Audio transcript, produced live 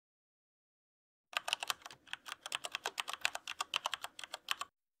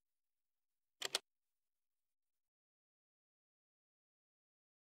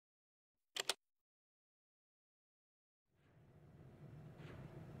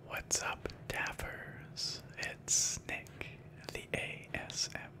What's up, taffers? It's Nick, the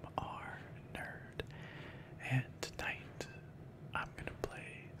ASMR nerd, and tonight I'm gonna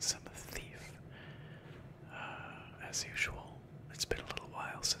play some Thief. As usual, it's been a little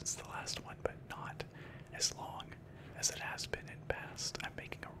while since the last one, but not as long as it has been in past. I'm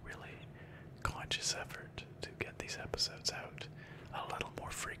making a really conscious effort to get these episodes out a little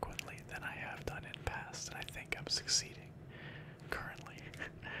more frequently than I have done in past, and I think I'm succeeding currently.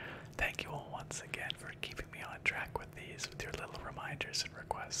 Thank you all once again for keeping me on track with these, with your little reminders and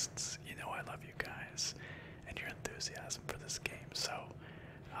requests. You know I love you guys and your enthusiasm for this game. So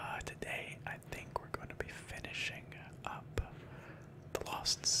today I think we're going to be finishing up the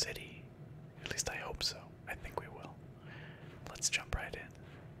Lost City. At least I hope so. I think we will. Let's jump right in.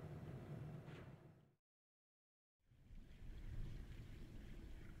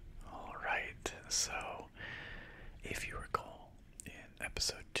 Alright, so if you recall in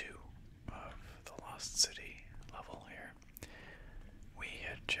episode 2 of the Lost City level here, we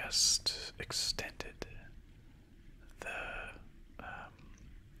had just extended the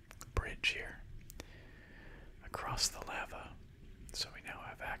bridge here across the lava, so we now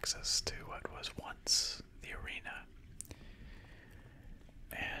have access to what was once the arena.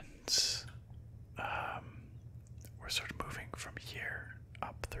 And we're sort of moving from here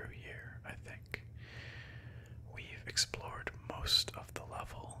up through here, I think. We've explored most of the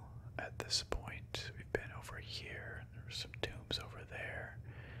level at this point. We've been over here, there were some tombs over there.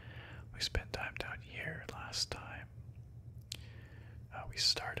 We spent time down here last time. We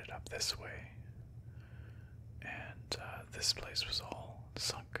started up this way, and this place was all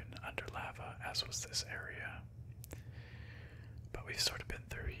sunken under lava, as was this area. But we've sort of been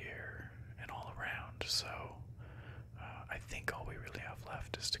through here and all around, so I think all we really have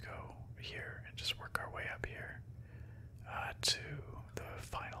left is to go here and just work our way up here to the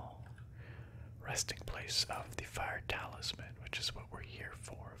final resting place of the Fire Talisman, which is what we're here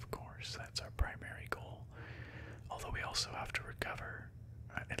for, of course. That's our primary goal. Although we also have to recover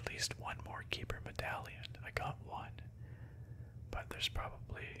at least one more Keeper Medallion. I got one, but there's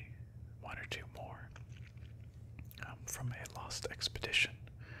probably one or two more from a lost expedition,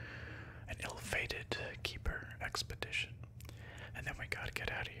 an ill-fated Keeper expedition. And then we gotta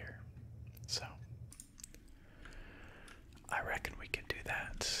get out of here. So I reckon we can do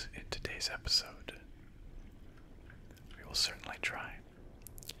that in today's episode. We will certainly try.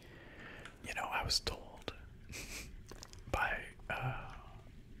 You know, I was told by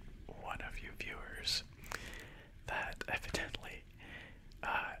one of you viewers that evidently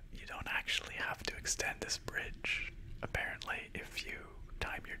you don't actually have to extend this bridge. Apparently, if you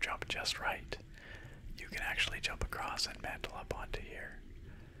time your jump just right, you can actually jump across and mantle up onto here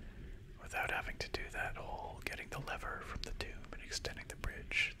without having to do that whole getting the lever from the tomb and extending the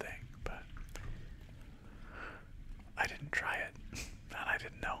bridge thing. But I didn't try it, and I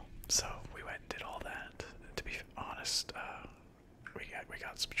didn't know, so we went and did all that. And to be honest, we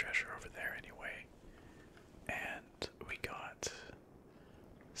got some treasure over there anyway, and we got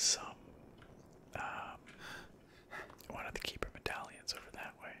some one of the Keeper Medallions over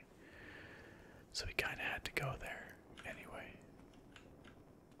that way. So we kinda had to go there anyway.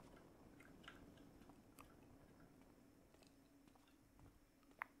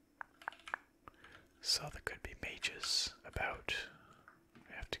 So there could be mages about.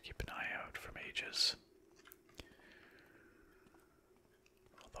 We have to keep an eye out for mages.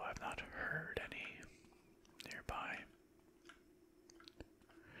 Although I've not heard any nearby.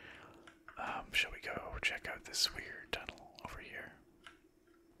 Shall we go check out this weird tunnel over here?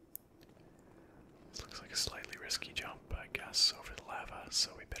 This looks like a slightly risky jump, I guess, over the lava,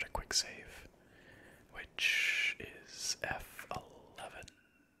 so we better quick save, which is F11.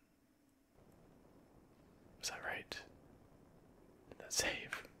 Is that right? Did that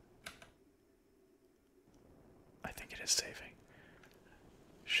save? I think it is saving.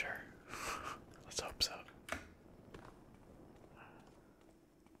 Sure. Let's hope so.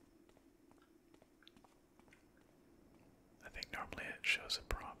 I think normally it shows a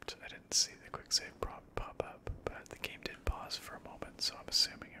prompt. I didn't see the quick save prompt pop up, but the game did pause for a moment, so I'm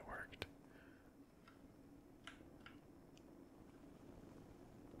assuming it worked.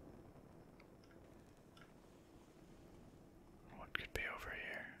 What could be over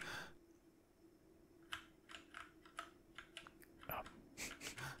here? Oh.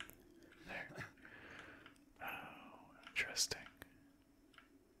 There. Oh, interesting.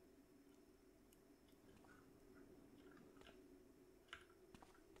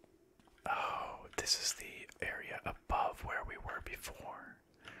 Oh, this is the area above where we were before.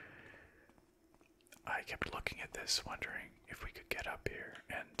 I kept looking at this, wondering if we could get up here,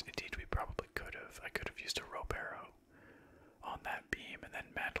 and indeed I could have used a rope arrow on that beam and then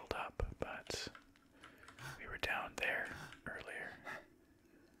mantled up, but we were down there earlier.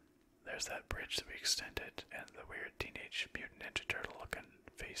 There's that bridge that we extended and the weird Teenage Mutant Ninja Turtle looking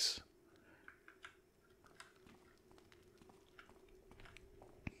face.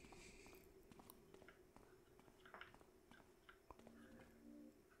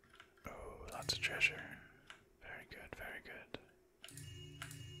 Oh, lots of treasure. Very good, very good.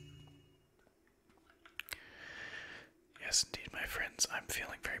 Yes, indeed, my friends, I'm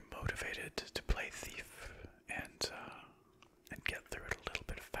feeling very motivated to play Thief and get through it a little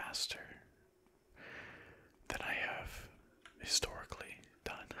bit faster than I have historically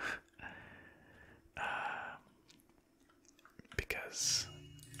done. Because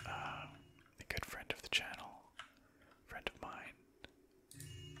a good friend of the channel, friend of mine,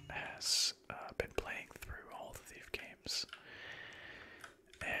 has been playing through all the Thief games,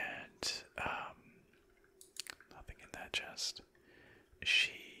 and nothing in that chest.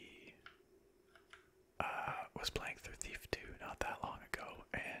 She was playing through Thief 2 not that long ago,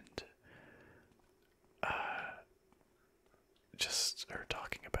 and just her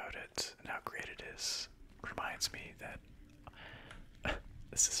talking about it and how great it is reminds me that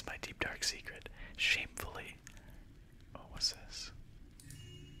this is my deep dark secret. Shamefully, oh, what's this?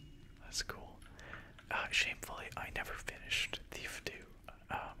 That's cool. Shamefully, I never finished Thief 2,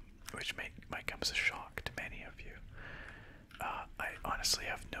 which might come as a shock to many of you. I honestly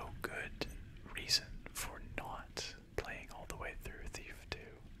have no good reason for not playing all the way through Thief 2,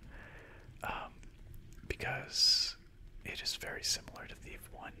 because it is very similar to Thief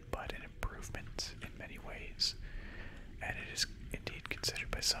 1, but an improvement in many ways, and it is indeed considered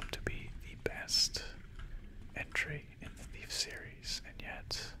by some to be the best entry in the Thief series, and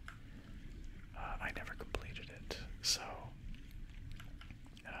yet I never completed it, so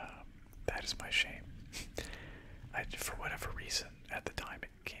that is my shame. For whatever reason, at the time it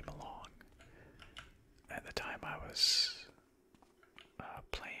came along, at the time I was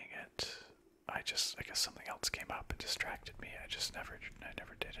playing it, I guess something else came up and distracted me. I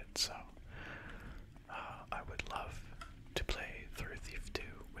never did it. So I would love to play through Thief 2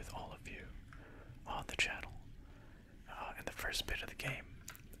 with all of you on the channel. And the first bit of the game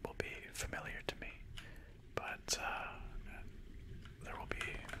will be familiar to me, but there will be,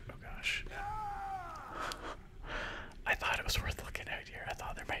 oh gosh. I thought it was worth looking out here. I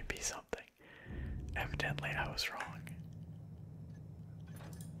thought there might be something. Evidently, I was wrong.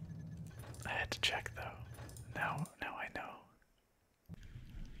 I had to check though. Now I know.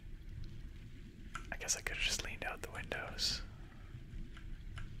 I guess I could have just leaned out the windows.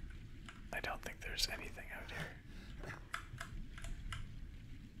 I don't think there's anything out here.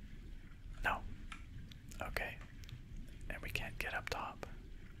 No. Okay. And we can't get up top.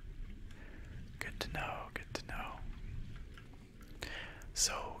 Good to know, good to know.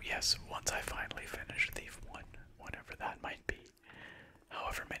 So, yes, once I finally finish Thief 1, whenever that might be,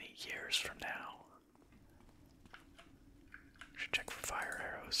 however many years from now, should check for fire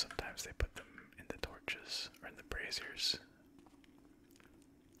arrows. Sometimes they put them in the torches or in the braziers.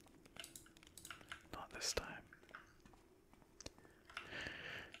 Not this time.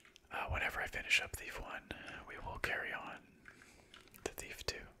 Whenever I finish up Thief 1, we will carry on to Thief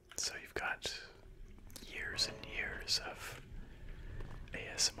 2. So you've got years and years of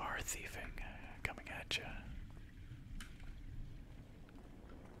ASMR thieving coming at you.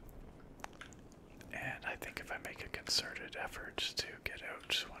 And I think if I make a concerted effort to get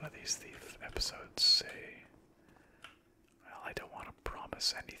out one of these Thief episodes, say, well, I don't want to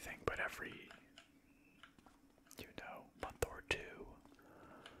promise anything, but every, month or two,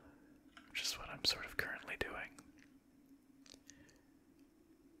 which is what I'm sort of currently doing,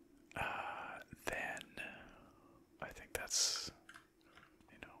 then I think that's,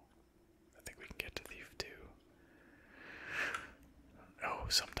 I think we can get to Thief 2. Oh,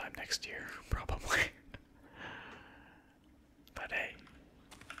 sometime next year, probably. But hey,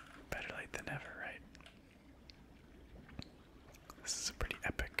 better late than never, right? This is a pretty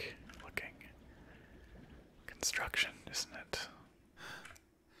epic looking construction, isn't it?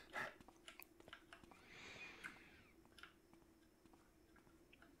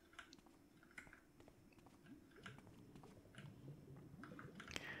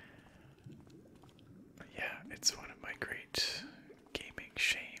 Yeah, it's one of my great gaming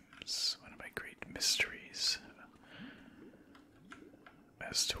shames, one of my great mysteries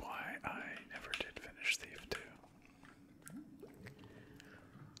as to why I never did finish Thief 2.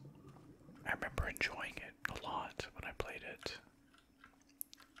 I remember enjoying it a lot when I played it.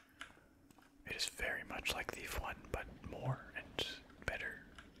 It is very much like Thief 1, but more and better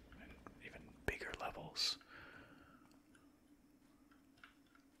and even bigger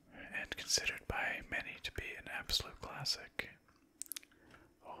considered by many to be an absolute classic.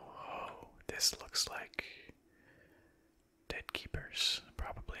 Oh, this looks like Dead Keepers,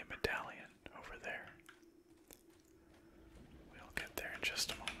 probably a medallion over there. We'll get there in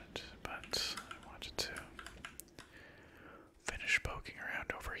just a moment, but I wanted to finish poking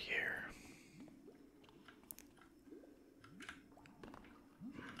around over here.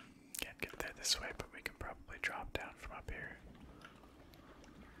 Can't get there this way, but we can probably drop down from up here.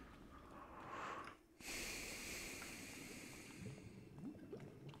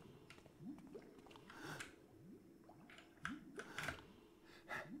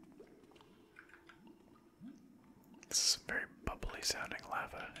 This is some very bubbly sounding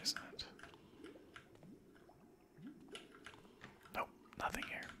lava, isn't it? Nope, nothing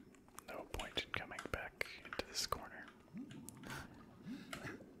here. No point in coming back into this corner.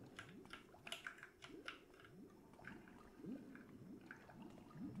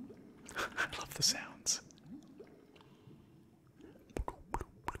 I love the sounds.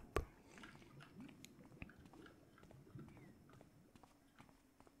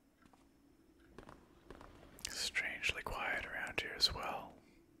 Strangely quiet around here as well.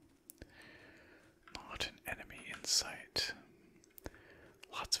 Not an enemy in sight.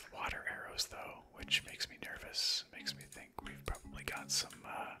 Lots of water arrows though, which makes me nervous. Makes me think we've probably got some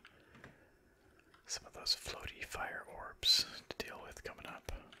of those floaty fire orbs to deal with coming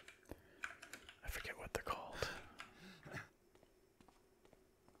up. I forget what they're called.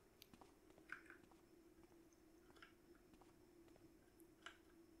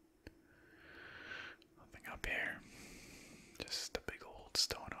 Nothing up here. Just a big old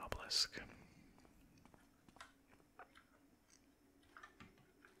stone obelisk.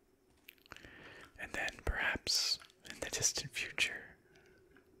 And then perhaps in the distant future,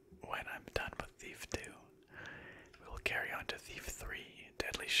 when I'm done with Thief 2, we will carry on to Thief 3,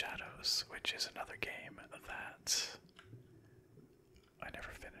 Deadly Shadows, which is another game that I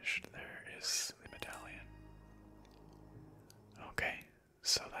never finished. There is the medallion. Okay,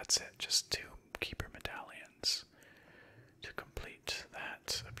 so that's it. Just 2 keeper medallions to complete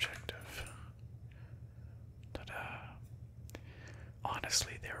that objective. Ta-da!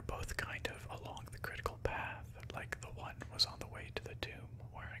 Honestly, they were both kind of along the critical path. Like the one was on the way to the tomb,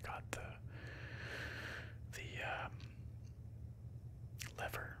 where I got the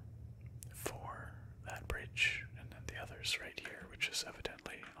lever for that bridge, and then the others right here, which is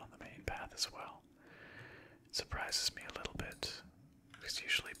evidently on the main path as well. It surprises me a little bit, because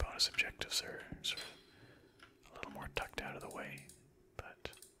usually bonus objectives are sort of a little more tucked out of the way,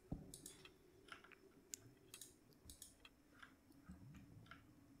 but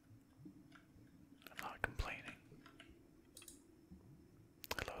I'm not complaining.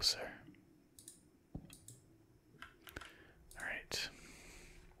 Hello, sir. Alright.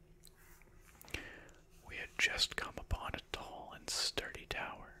 We had just come upon a tall and sturdy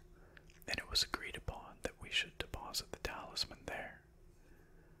tower, and it was agreed upon that we should deposit the talisman there.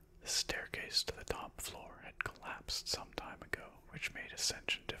 The staircase to the top floor had collapsed some time ago, which made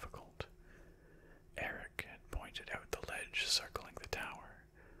ascension difficult. Eric had pointed out the ledge circling the tower,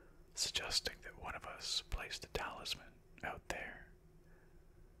 suggesting that one of us place the talisman out there.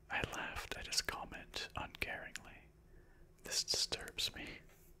 I laughed at his comment uncaringly. This disturbs me.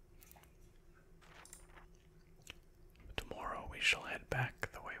 Tomorrow we shall head back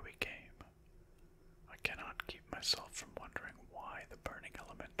the way we came. I cannot keep myself from wondering why the burning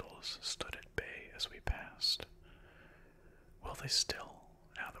elementals stood at bay as we passed. Will they still,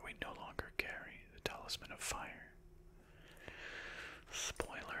 now that we no longer carry the talisman of fire?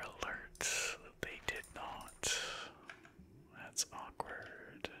 Spoiler alert, they did not. That's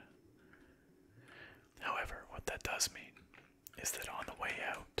awkward. However, what that does mean is that on the way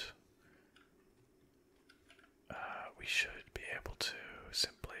out, we should be able to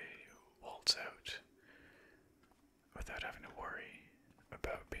simply waltz out without having to worry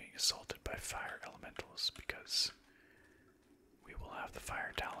about being assaulted by fire elementals, because we will have the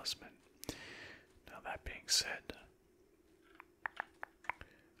Fire Talisman. Now, that being said,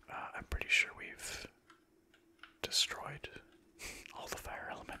 I'm pretty sure we've destroyed all the fire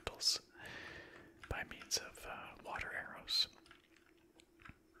elementals by means of water arrows.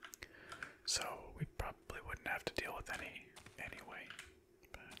 So we probably wouldn't have to deal with any anyway,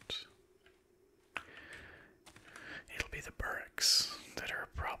 but it'll be the barracks that are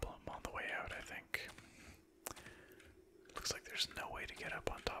a problem on the way out, I think. Looks like there's no way to get up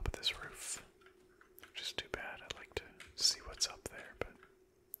on top of this roof, which is too bad. I'd like to see what's up there, but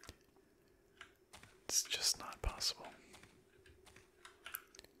it's just not possible.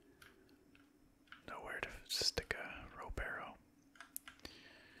 Nowhere to stick a rope arrow.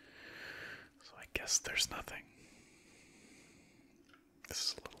 guess there's nothing. This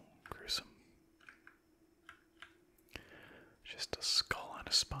is a little gruesome. Just a skull and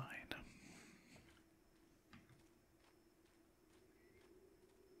a spine.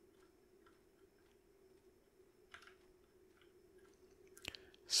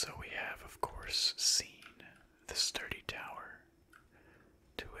 So we have, of course, seen the sturdy tower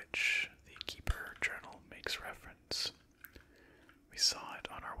to which the Keeper Journal makes reference. We saw it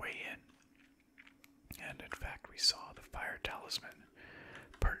on our way in, and in fact we saw the Fire Talisman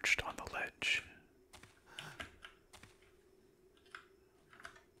perched on the ledge.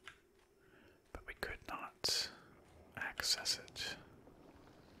 But we could not access it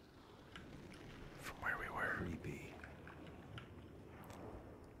from where we were. Creepy.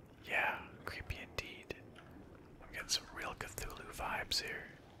 Yeah, creepy indeed. I'm getting some real Cthulhu vibes here.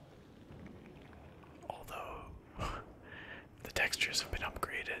 Although, the textures have been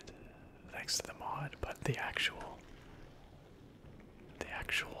upgraded thanks to the mod, but the actual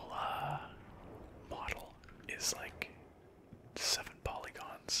model is like 7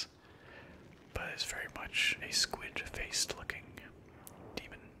 polygons, but is very much a squid-faced looking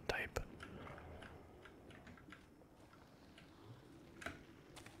demon type.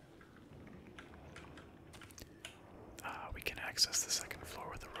 We can access the second floor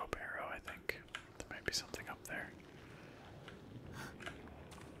with a rope arrow, I think. There might be something up there.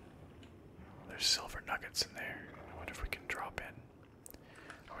 There's silver nuggets in there. I wonder if we can drop in.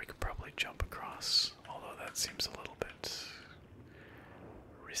 Or we could probably jump across, although that seems a little bit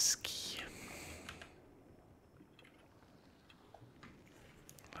risky.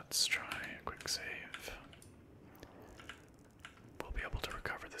 Let's try a quick save. We'll be able to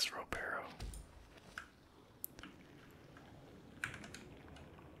recover this rope arrow.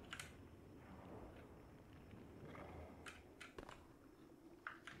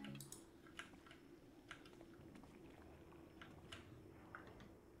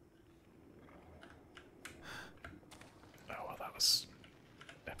 Oh, well, that was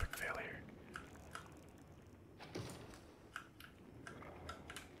epic failure.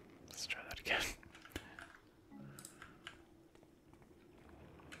 Let's try that again.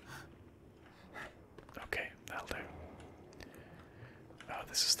 Okay, that'll do. Oh,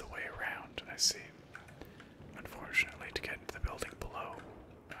 this is the way around, I see. Unfortunately, to get into the building below,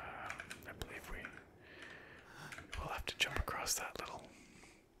 I believe we will have to jump across that little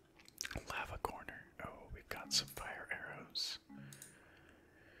lava corner. Oh, we've got some fire arrows.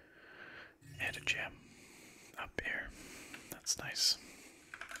 And a gem up here. That's nice.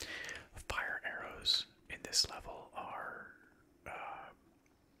 Fire arrows in this level are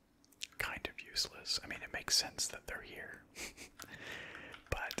kind of useless. I mean, it makes sense that they're here.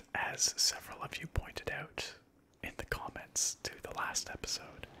 But as several of you pointed out in the comments to the last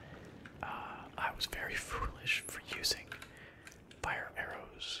episode, I was very foolish for using fire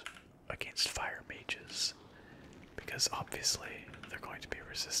arrows against fire mages, because obviously they're going to be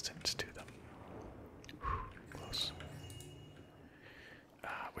resistant to them. Whew, close.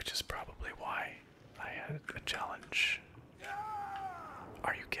 Which is probably why I had a challenge.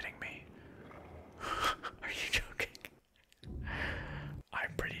 Are you kidding me? Are you joking?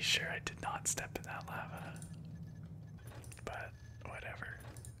 I'm pretty sure I did not step in that lava. But whatever.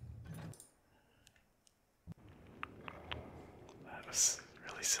 That was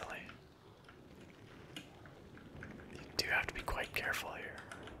really silly. You do have to be quite careful here.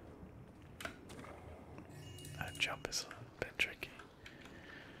 That jump is a bit tricky.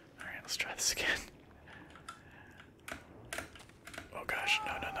 Alright, let's try this again. Oh gosh,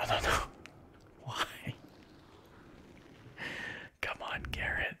 no. Why? Come on,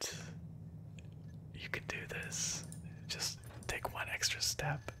 Garrett. You can do this. Just take one extra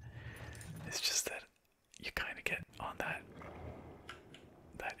step. It's just that you kind of get on that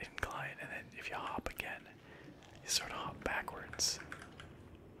incline, and then if you hop again, you sort of hop backwards.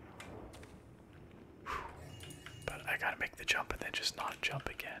 But I gotta make the jump and then just not jump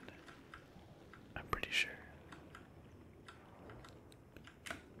again. I'm pretty sure.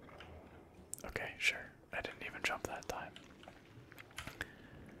 Okay, sure. I didn't even jump that time.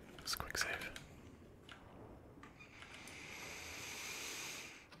 Let's quick save.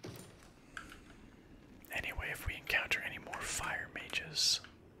 Anyway, if we encounter any more fire mages,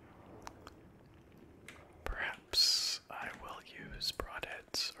 perhaps I will use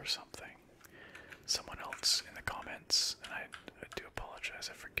broadheads or something. Someone else in the comments, and I do apologize,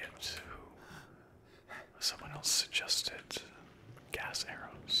 I forget who. Someone else suggested gas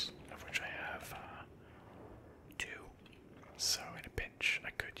arrows, of which I have 2. So in a pinch, I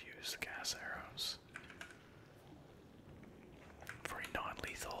could use the gas arrows for a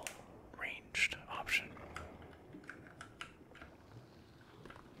non-lethal ranged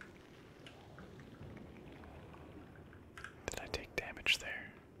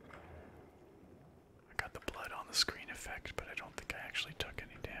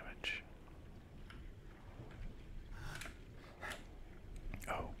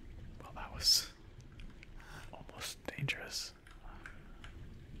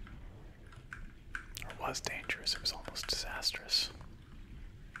was dangerous. It was almost disastrous.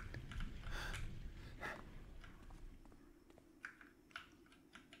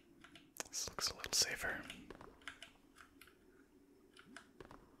 This looks a little safer.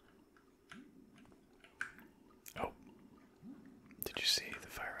 Oh, did you see the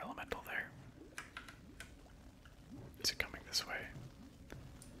fire elemental there? Is it coming this way?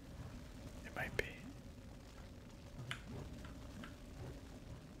 It might be.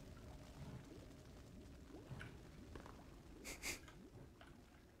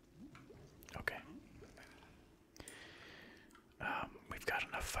 Okay. We've got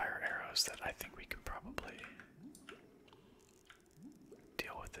enough fire arrows that I think we can probably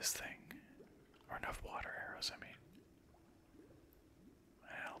deal with this thing. Or enough water arrows, I mean.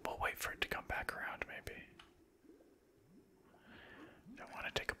 Well, we'll wait for it to come back around, maybe. Don't want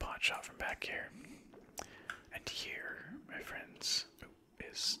to take a pot shot from back here. And here, my friends,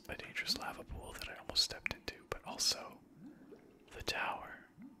 is a dangerous lava pool that I almost stepped into, but also the tower.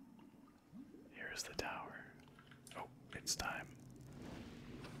 Here is the tower. Oh, it's time.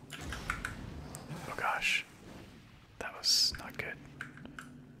 Oh gosh, that was not good.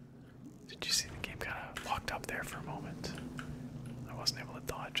 Did you see the game kind of locked up there for a moment? I wasn't able to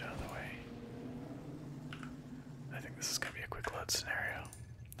dodge out of the way. I think this is going to be a quick load scenario.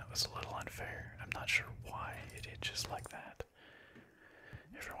 That was a little unfair. I'm not sure why it did just like that.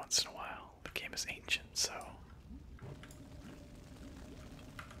 Every once in a while. The game is ancient, so...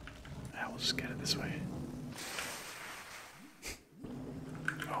 I will just get it this way.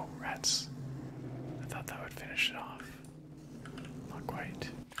 Oh, rats. I thought that would finish it off. Not quite.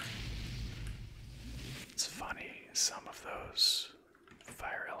 It's funny, some of those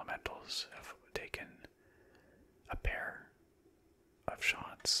fire elementals have taken a pair of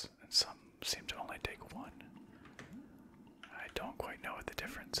shots, and some seem to only take one. I don't quite know what the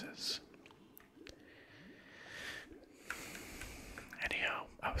difference is. Anyhow,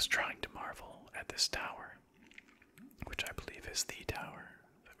 I was trying to marvel at this tower, which I believe is the tower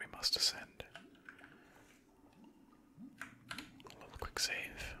that we must ascend. A little quick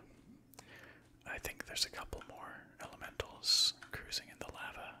save. I think there's a couple more elementals cruising in the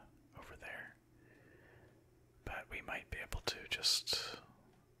lava over there. But we might be able to just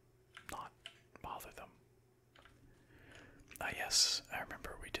not bother them. Yes, I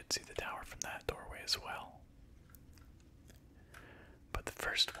remember we did see the tower from that doorway as well. But the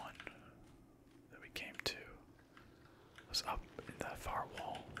first one that we came to was up in that far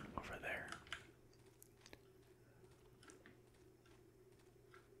wall over there.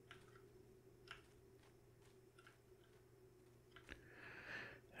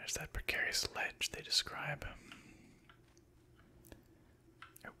 There's that precarious ledge they describe.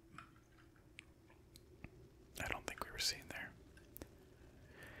 Oh. I don't think we were seen there.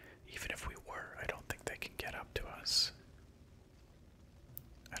 Even if we were, I don't think they can get up to us.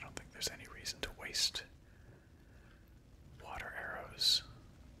 I don't think there's any reason to waste water arrows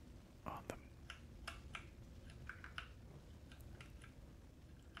on them.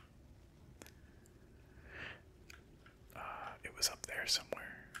 It was up there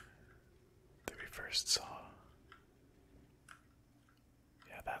somewhere that we first saw.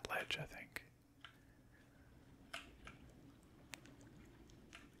 Yeah, that ledge, I think.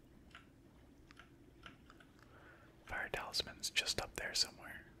 Fire Talisman's just up there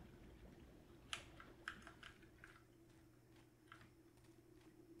somewhere.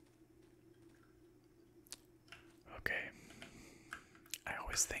 Okay. I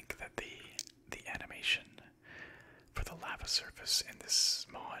always think that the animation for the lava surface in this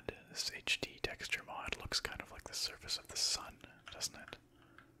mod, this HD texture mod, looks kind of like the surface of the sun, doesn't it?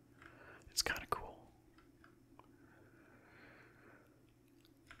 It's kind of cool.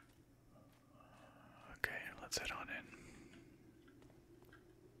 Okay, let's head on in.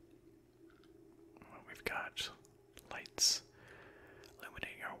 Well, we've got lights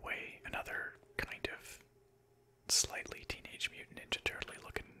illuminating our way. Another kind of slightly Teenage Mutant Ninja Turtle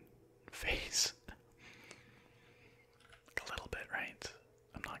looking face. Like a little bit, right?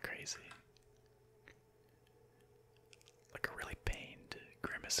 I'm not crazy. Like a really pained,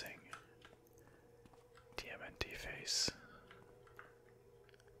 grimacing TMNT face.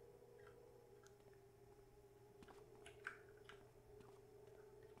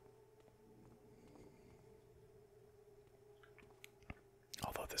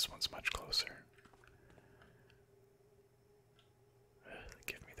 Although this one's much closer.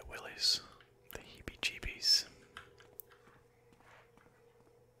 Give me the willies, the heebie-jeebies.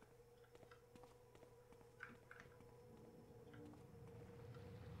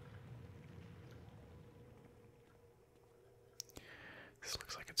 This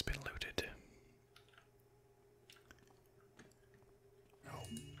looks like it's been looted.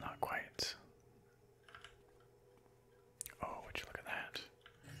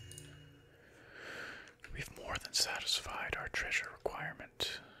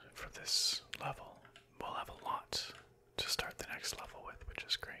 this level. We'll have a lot to start the next level with, which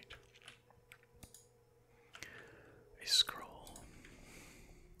is great. A scroll.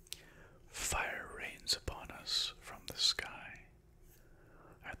 Fire rains upon us from the sky.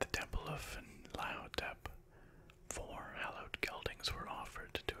 At the temple of Laodep, 4 hallowed geldings were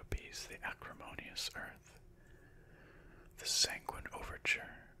offered to appease the acrimonious earth. The sanguine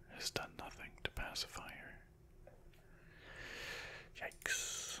overture has done nothing to pacify her.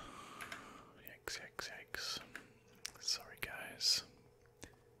 Yikes. Yikes, yikes, yikes. Sorry, guys.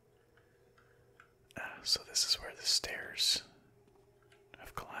 So this is where the stairs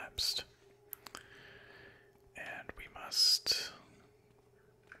have collapsed. And we must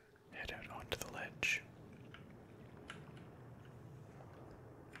head out onto the ledge.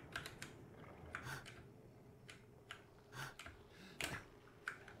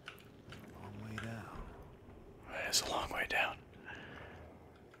 Long way down. It's a long way down.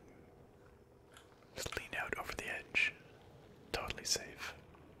 Just lean out over the edge. Totally safe.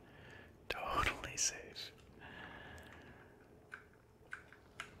 Totally safe.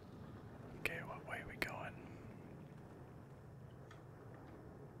 Okay, what way are we going?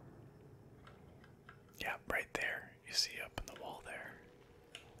 Yeah, right there. You see up in the wall there.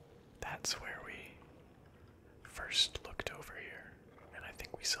 That's where we first looked over here. And I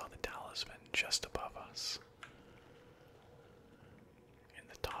think we saw the talisman just above us. In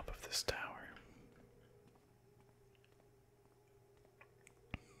the top of this tower.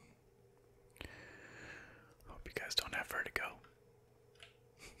 Hope you guys don't have vertigo.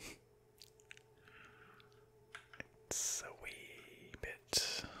 It's a wee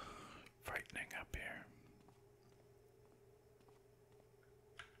bit frightening up here.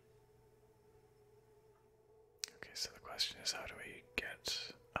 Okay, so the question is, how do we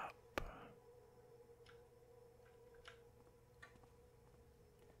get up?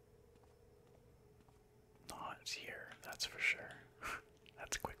 Not here, that's for sure.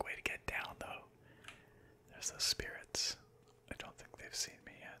 That's a quick way to get down, though. There's those spirits. I don't think they've seen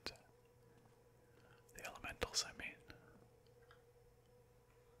me yet. The elementals, I mean.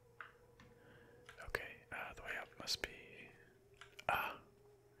 Okay, the way up must be...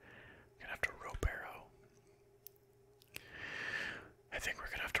 gonna have to rope arrow. I think we're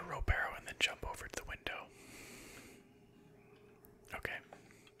gonna have to rope arrow and then jump over to the window. Okay.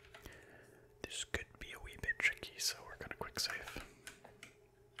 This could be a wee bit tricky, so we're gonna quick save.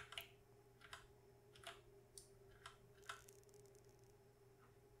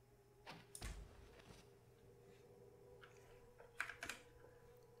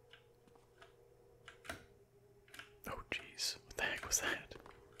 Oh jeez, what the heck was that?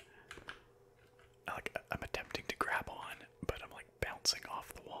 I'm attempting to grab on, but I'm like bouncing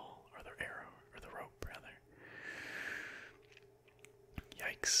off the wall, or the arrow, or the rope rather.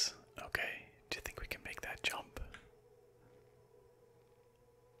 Yikes. Okay, do you think we can make that jump?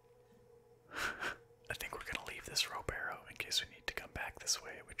 I think we're gonna leave this rope arrow in case we need to come back this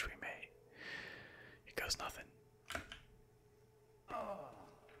way, which we may. Here goes nothing.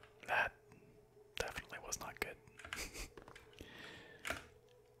 That definitely was not good.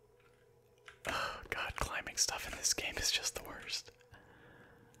 Oh god, climbing stuff in this game is just the worst.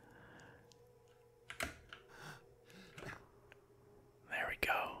 There we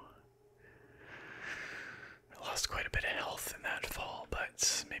go. I lost quite a bit of health in that fall,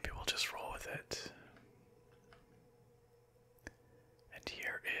 but maybe we'll just roll with it. And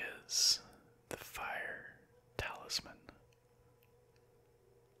here is the Fire Talisman.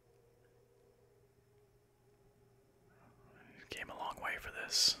 Came a long way for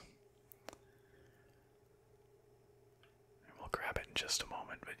this. And we'll grab it in just a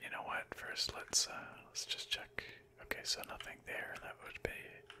moment, but you know what? First, let's just check. Okay, so nothing there. That would be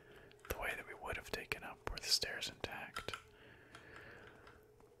the way that we would have taken up were the stairs intact.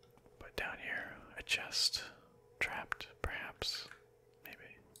 But down here, a chest. Trapped, perhaps.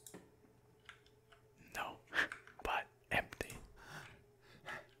 Maybe. No, but empty.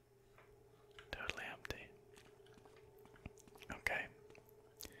 Totally empty. Okay.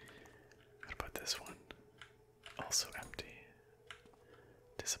 What about this one? Also empty.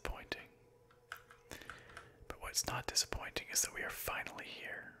 Disappointing. But what's not disappointing is that we are finally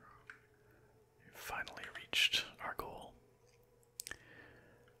here. We've finally reached our goal.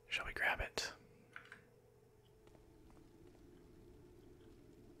 Shall we grab it?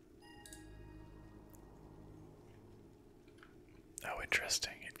 Oh,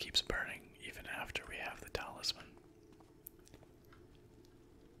 interesting. It keeps burning even after we have the talisman.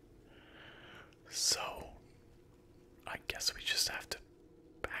 So, I guess we just have to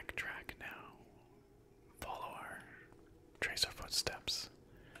backtrack now. Follow our, trace our footsteps.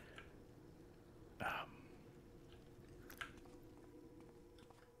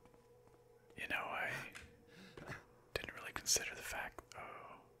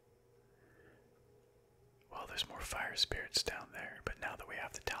 fire spirits down there, but now that we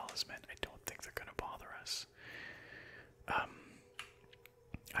have the talisman, I don't think they're gonna bother us.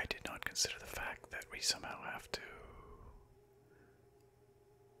 I did not consider the fact that we somehow have to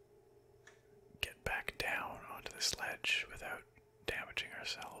get back down onto this ledge without damaging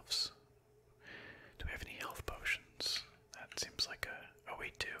ourselves. Do we have any health potions? That seems like a... oh,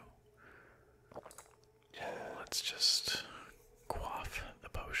 we do. Let's just quaff the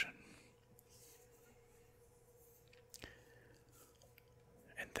potion.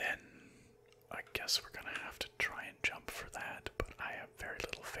 And then I guess we're gonna have to try and jump for that, but I have very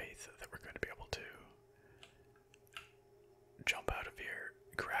little faith that we're going to be able to jump out of here,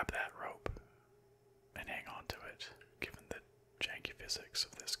 grab that rope, and hang on to it, given the janky physics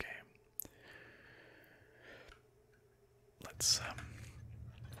of this game.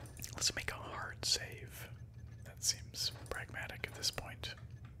 Let's make a hard save. That seems pragmatic at this point.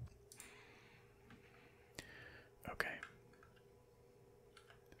 Okay.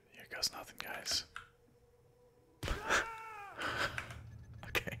 Here goes nothing, guys.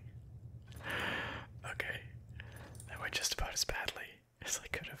 Okay. Okay. That went just about as badly as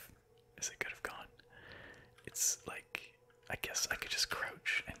it could have gone. It's like, I guess I could just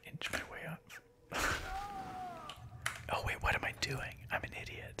crouch and inch my way up. Oh wait, what am I doing? I'm an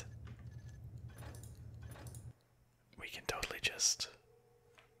idiot. We can totally just...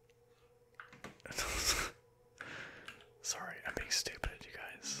 Sorry, I'm being stupid, you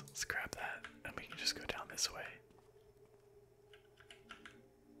guys. Let's grab that, and we can just go down this way.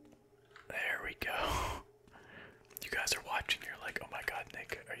 There we go. You guys are watching, you're like, oh my god,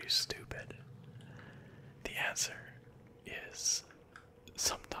 Nick, are you stupid? The answer is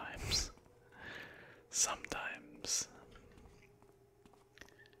sometimes. Sometimes.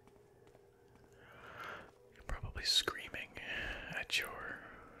 You're probably screaming at your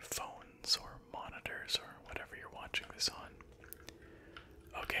phones or monitors or whatever you're watching this on.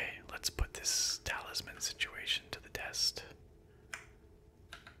 Okay, let's put this talisman situation to the test.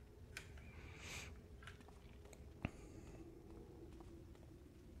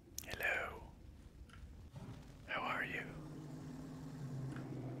 Hello. How are you?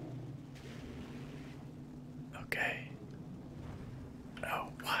 Okay. Oh,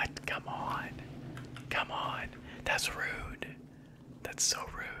 what? Come on. Come on. That's rude. That's so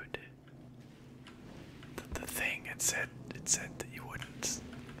rude. The thing, it said that you wouldn't.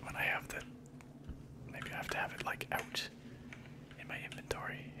 When I have the... Maybe I have to have it, like, out in my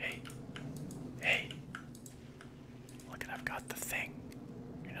inventory. Hey. Hey. Look, I've got the thing.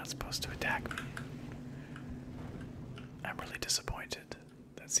 You're not supposed to attack me. I'm really disappointed.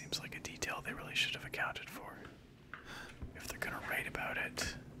 That seems like a detail they really should have accounted for. If they're gonna write about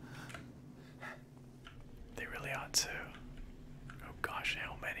it, they really ought to. Oh gosh,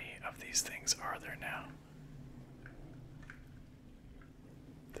 how many of these things are there now?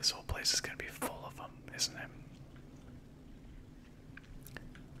 This whole place is gonna be full of them, isn't it?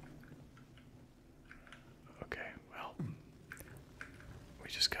 Okay, well, we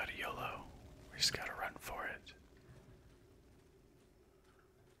just gotta YOLO. We just gotta run for it.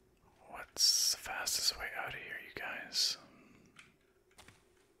 What's the fastest way out of here, you guys?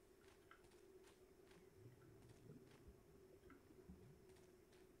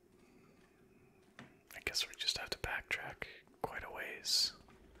 I guess we just have to backtrack quite a ways.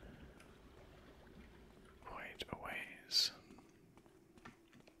 Quite a ways.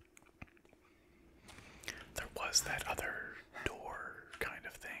 There was that other door kind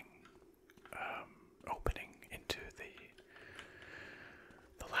of thing, opening into the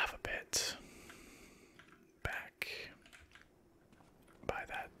lava pit back by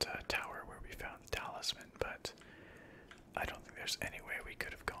that tower where we found the talisman, but I don't think there's any way we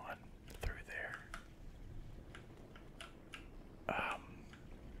could have gone through there.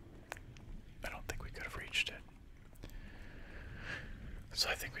 I don't think we could have reached it. So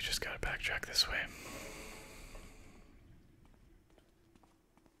I think we just gotta backtrack this way.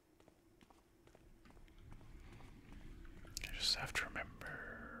 I just have to remember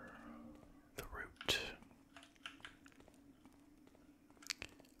the route,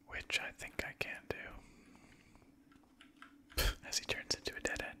 which I think I can do. As he turns into a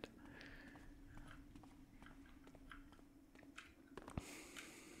dead end.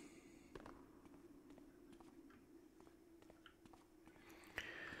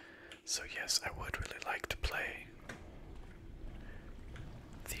 So yes, I would really like to play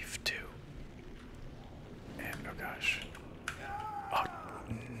Thief 2. And oh gosh. Oh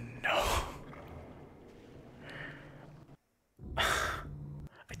no.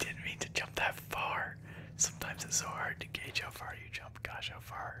 I didn't mean to jump that far. Sometimes it's so hard to gauge how far you jump. Gosh, how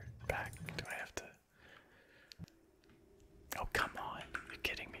far back do I have to?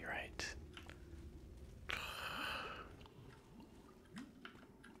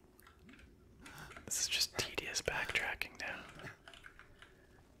 This is just tedious backtracking now.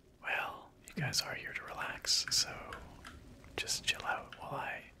 Well, you guys are here to relax, so just chill out while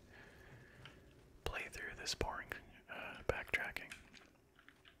I play through this boring backtracking.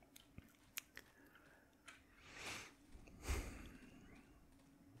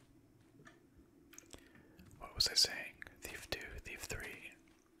 What was I saying? Thief 2, Thief 3.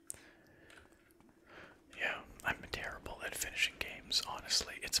 Yeah, I'm terrible at finishing games,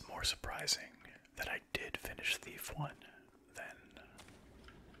 honestly. It's more surprising that I did finish Thief 1 than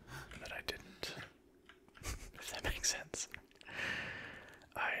that I didn't. If that makes sense.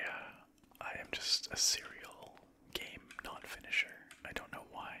 I am just a serial game non-finisher. I don't know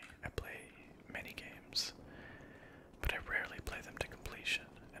why. I play many games, but I rarely play them to completion,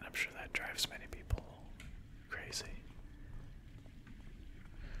 and I'm sure that drives many people crazy.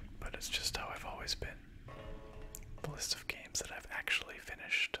 But it's just how I've always been. The list of games that I've actually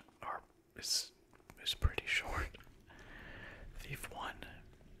finished is pretty short. Thief 1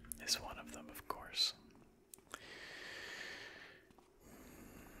 is one of them, of course.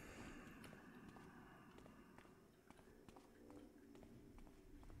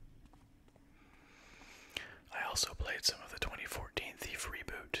 I also played some of the 2014 Thief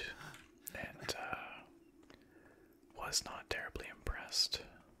reboot, and was not terribly impressed.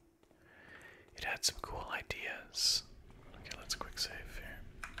 It had some cool ideas. Okay, let's quick save here.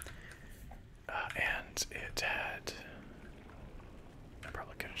 And it had... I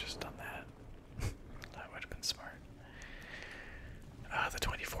probably could have just done that. That would have been smart. The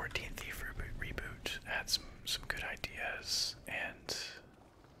 2014 Thief reboot had some good ideas, and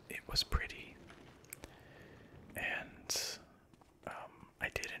it was pretty. And I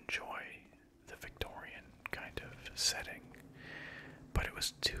did enjoy the Victorian kind of setting, but it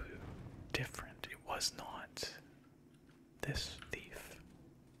was too different. It was not this Thief.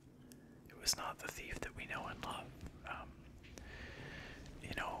 It was not the Thief that we know and love.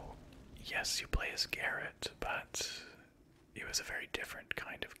 You know, yes, you play as Garrett, but it was a very different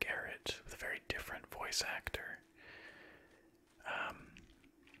kind of Garrett with a very different voice actor.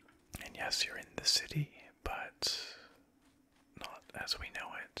 And yes, you're in the city, but not as we know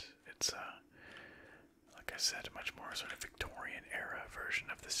it. It's like I said, a much more sort of Victorian era version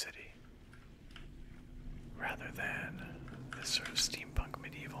of the city, rather than this sort of steampunk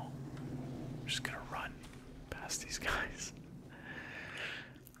medieval. I'm just gonna run past these guys.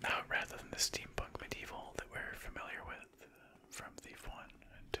 Rather than the steampunk medieval that we're familiar with from Thief 1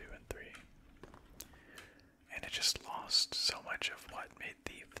 and 2 and 3. And it just lost so much of what made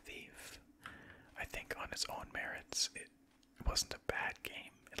Thief Thief. I think on its own merits, it wasn't a bad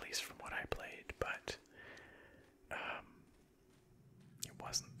game, at least from what I played, but it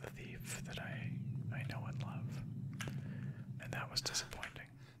wasn't the Thief that I know and love. And that was disappointing.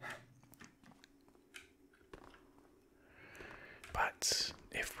 But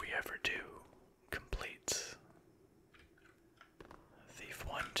if we ever do complete Thief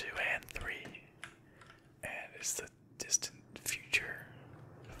 1, 2, and 3, and it's the distant future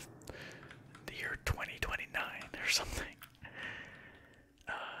of the year 2029 or something,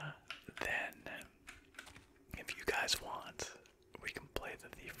 then if you guys want, we can play the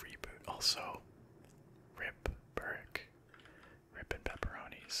Thief reboot. Also, rip Burrick, rip and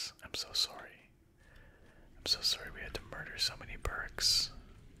pepperonis. I'm so sorry. I'm so sorry we had to murder so many Burricks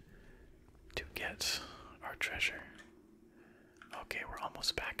to get our treasure. Okay, we're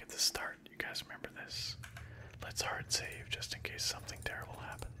almost back at the start. You guys remember this? Let's hard save just in case something terrible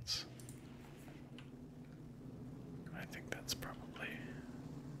happens. I think that's probably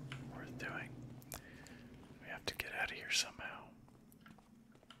worth doing. We have to get out of here somehow.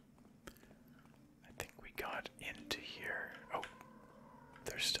 I think we got into here. Oh,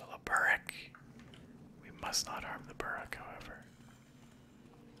 there's still a Burrick. We must not harm the Burrick, however.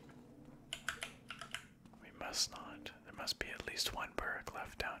 We must not. There must be at least one Burrick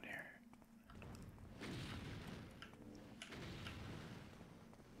left down here.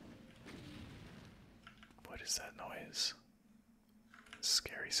 What is that noise? It's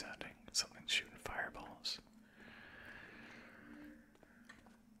scary sounding. Something shooting fireballs.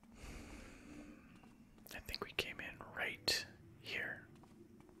 I think we came in right here.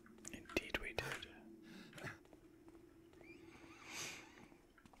 Indeed we did.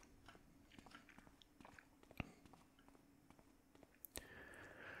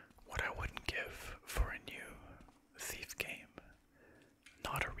 What I wouldn't give for a new Thief game,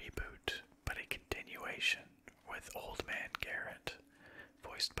 not a reboot, but a continuation with Old Man Garrett,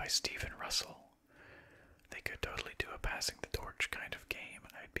 voiced by Stephen Russell. They could totally do a passing the torch kind of game.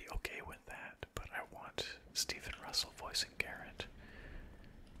 I'd be okay with that, but I want Stephen Russell voicing Garrett,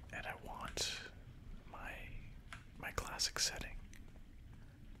 and I want classic setting.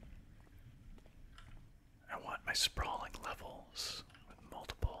 I want my sprawling levels with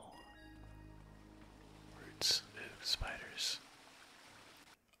multiple roots. Ooh, spiders.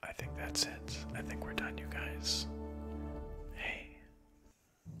 I think that's it. I think we're done, you guys. Hey,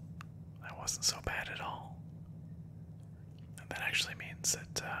 that wasn't so bad at all. And that actually means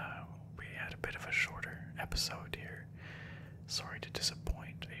that we had a bit of a shorter episode here. Sorry to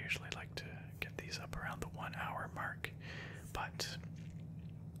disappoint. I usually like to get these up around the 1 hour mark, but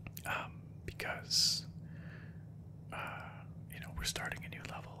because we're starting a new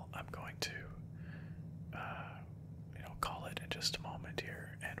level, I'm going to call it in just a moment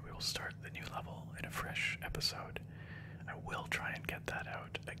here, and we will start the new level in a fresh episode. I will try and get that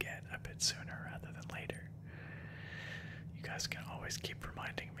out again a bit sooner rather than later. You guys can always keep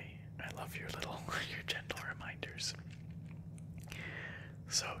reminding me. I love your gentle reminders.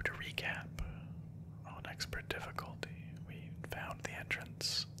 So to recap, on expert difficulty, we found the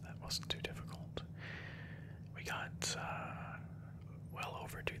entrance. That wasn't too difficult. We got well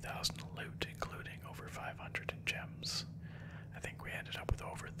over 2,000 loot, including over 500 in gems. I think we ended up with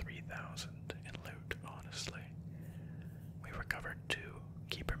over 3,000 in loot, honestly. We recovered 2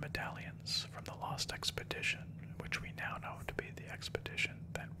 keeper medallions from the Lost Expedition, which we now know to be the expedition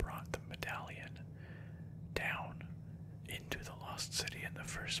that brought the medallion down into the Lost City in the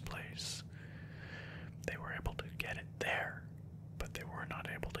first place. They were able to get it there, but they were not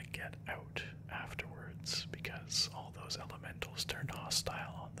able to get out afterwards because all those elementals turned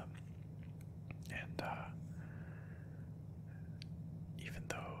hostile on them. And even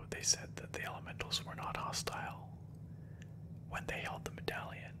though they said that the elementals were not hostile when they held the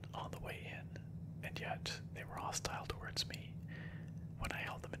medallion on the way in, and yet they were hostile towards me when I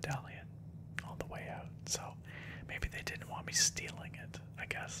held the medallion on the way out. So maybe they didn't want me stealing it. I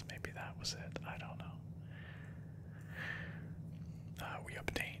guess maybe that was it. I don't know. We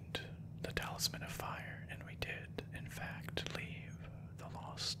obtained the Talisman of Fire, and we did, in fact, leave the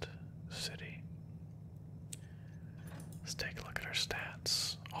Lost City. Let's take a look at our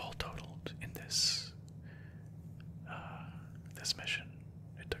stats, all totaled in this mission.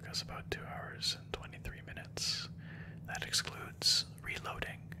 It took us about 2 hours and 23 minutes. That excludes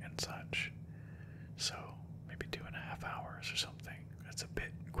reloading and such. So maybe 2.5 hours or something. That's a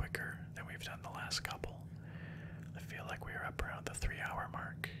bit quicker than we've done the last couple. I feel like we are up around the 3-hour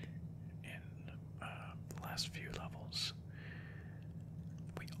mark in the last few levels.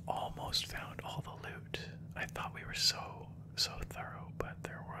 We almost found all the loot. I thought we were so thorough, but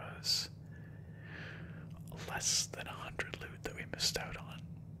there was less than 100 loot that we missed out on.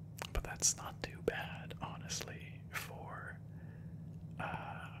 But that's not too bad, honestly, for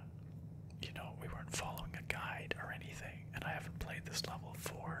we weren't following a guide or anything, and I haven't played this level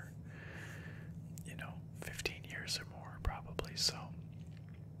for 15 years or more probably, so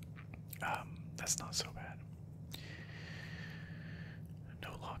that's not so bad. No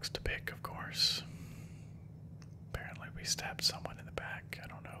locks to pick, of course. Apparently we stabbed someone in the back. I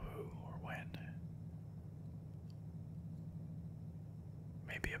don't know who or when.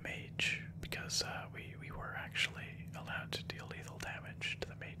 Maybe a mage, because we were actually allowed to deal lethal damage to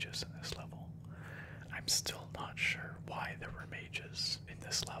the mages in this level. I'm still not sure why there were mages in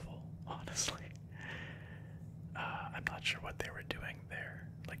this level, honestly. I'm not sure what they were doing there.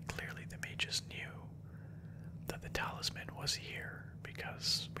 Like, clearly the mages knew that the talisman was here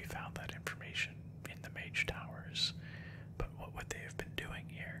because we found that information in the mage towers. But what would they have been doing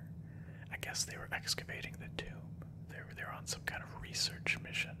here? I guess they were excavating the tomb. They're on some kind of research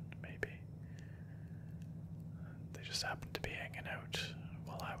mission, maybe. They just happened to be hanging out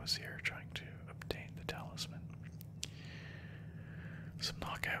while I was here trying to obtain the talisman. Some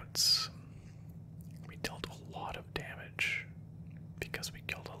knockouts. We dealt a lot of damage because we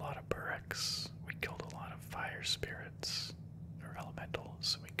killed a lot of Bureks. We killed a lot of fire spirits or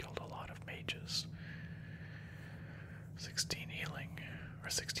elementals. We killed a lot of mages. 16 healing, or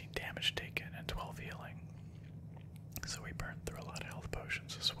 16 damage taken and 12 healing. So we burned through a lot of health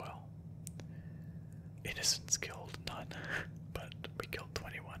potions as well. Innocents killed none, but we killed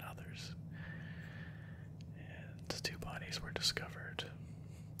 21 others. And 2 bodies were discovered.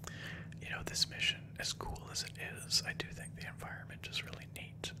 This mission, as cool as it is, I do think the environment is really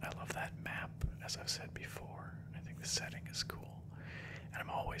neat. I love that map, as I've said before. I think the setting is cool. And I'm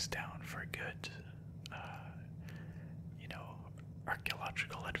always down for a good,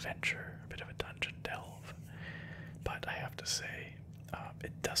 archaeological adventure, a bit of a dungeon delve. But I have to say,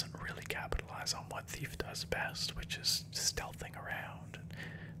 it doesn't really capitalize on what Thief does best, which is stealthing around and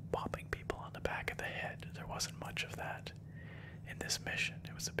bopping people on the back of the head. There wasn't much of that in this mission.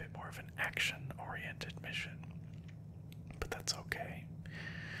 It was a bit more of an action-oriented mission. but that's okay.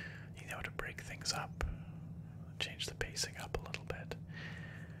 You know, to break things up, change the pacing up a little bit.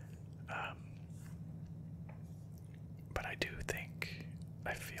 But I do think,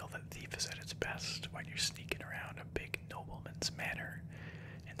 I feel that Thief is at its best when you're sneaking around a big nobleman's manor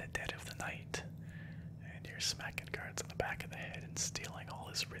in the dead of the night, and you're smacking guards on the back of the head and stealing all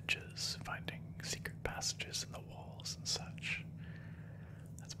his riches, finding secret passages in the walls and such.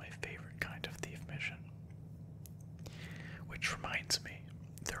 That's my favorite kind of Thief mission. Which reminds me,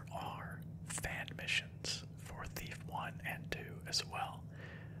 there are fan missions for Thief 1 and 2 as well.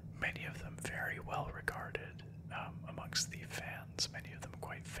 Many of them very well regarded amongst Thief fans, many of them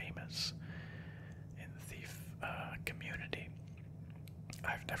quite famous in the Thief community.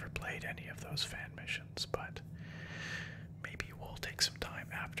 I've never played any of those fan missions, but maybe we'll take some time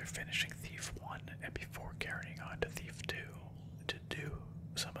after finishing Thief 1 and before carrying on to Thief 2 to do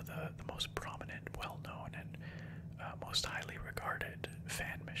some of the most prominent, well-known, and most highly regarded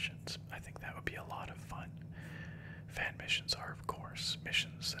fan missions. I think that would be a lot of fun. Fan missions are, of course,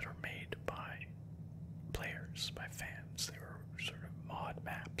 missions that are made by players, by fans. They were sort of mod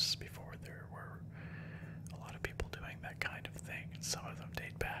maps before there were a lot of people doing that kind of thing, and some of them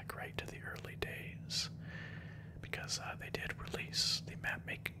date back right to the early days, because they did release the map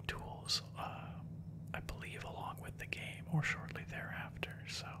making tools, I believe, along with the game or shortly thereafter.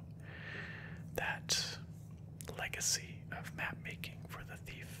 So that legacy of map making for the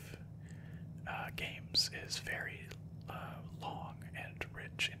Thief games is very long and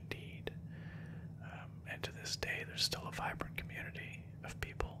rich indeed. And to this day, there's still a vibrant community of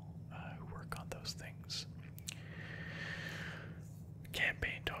people who work on those things.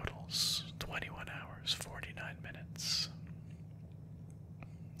 Campaign totals 21 hours, 49 minutes.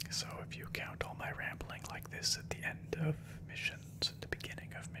 So if you count all my rambling like this at the end of missions, at the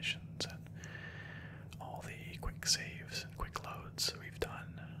beginning of missions, and all the quick saves and quick loads we've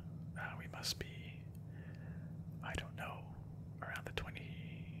done, we must be, I don't know, around the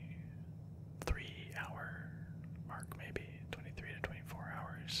 23-hour mark, maybe 23 to 24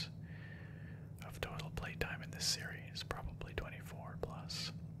 hours of total playtime in this series, probably 24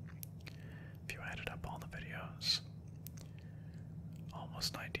 plus. If you added up all the videos,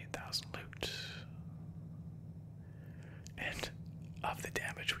 almost 19,000 loot. And of the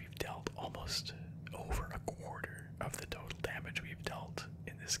damage we've dealt, almost over a quarter of the total damage we've dealt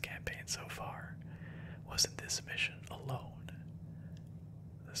in this campaign so far was in this mission alone.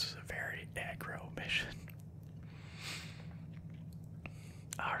 This was a very aggro mission.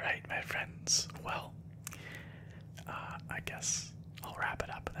 Alright, my friends. Well, I guess I'll wrap it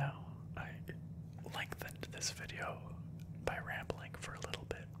up now. I lengthened this video by rambling for a little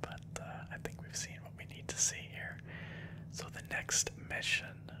bit, but I think we've seen what we need to see here. So the next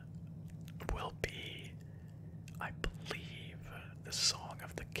mission will be, I believe, the Song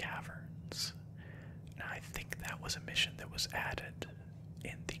of the Caverns. Now, I think that was a mission that was added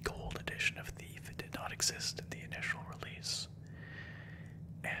in the gold edition of Thief. It did not exist in the initial release.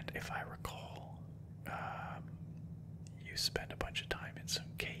 And if I recall, you spend a bunch of time in some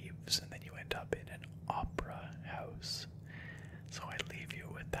caves and then you end up in an opera house. So I leave you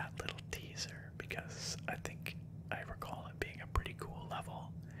with that little teaser because I think I recall it being a pretty cool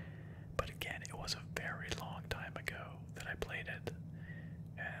level. But again, it was a very long time ago that I played it,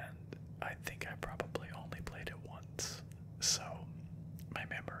 and I think I probably only played it once. So my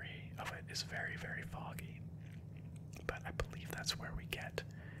memory of it is very, very foggy. But I believe that's where we get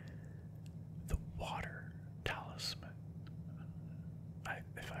the Water Talisman,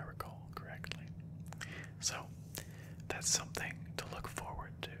 if I recall correctly. So that's something to look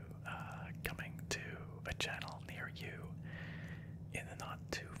forward to, coming to a channel near you in the not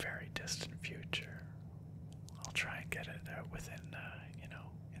too very distant future. I'll try and get it out within,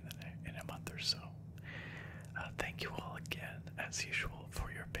 in a month or so. Thank you all again, as usual,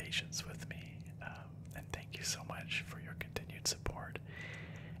 for your patience with me, and thank you so much for your continued support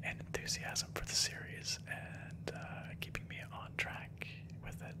and enthusiasm for the series, and keeping me on track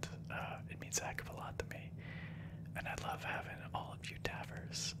with it. It means a heck of a lot to me, and I love having all of you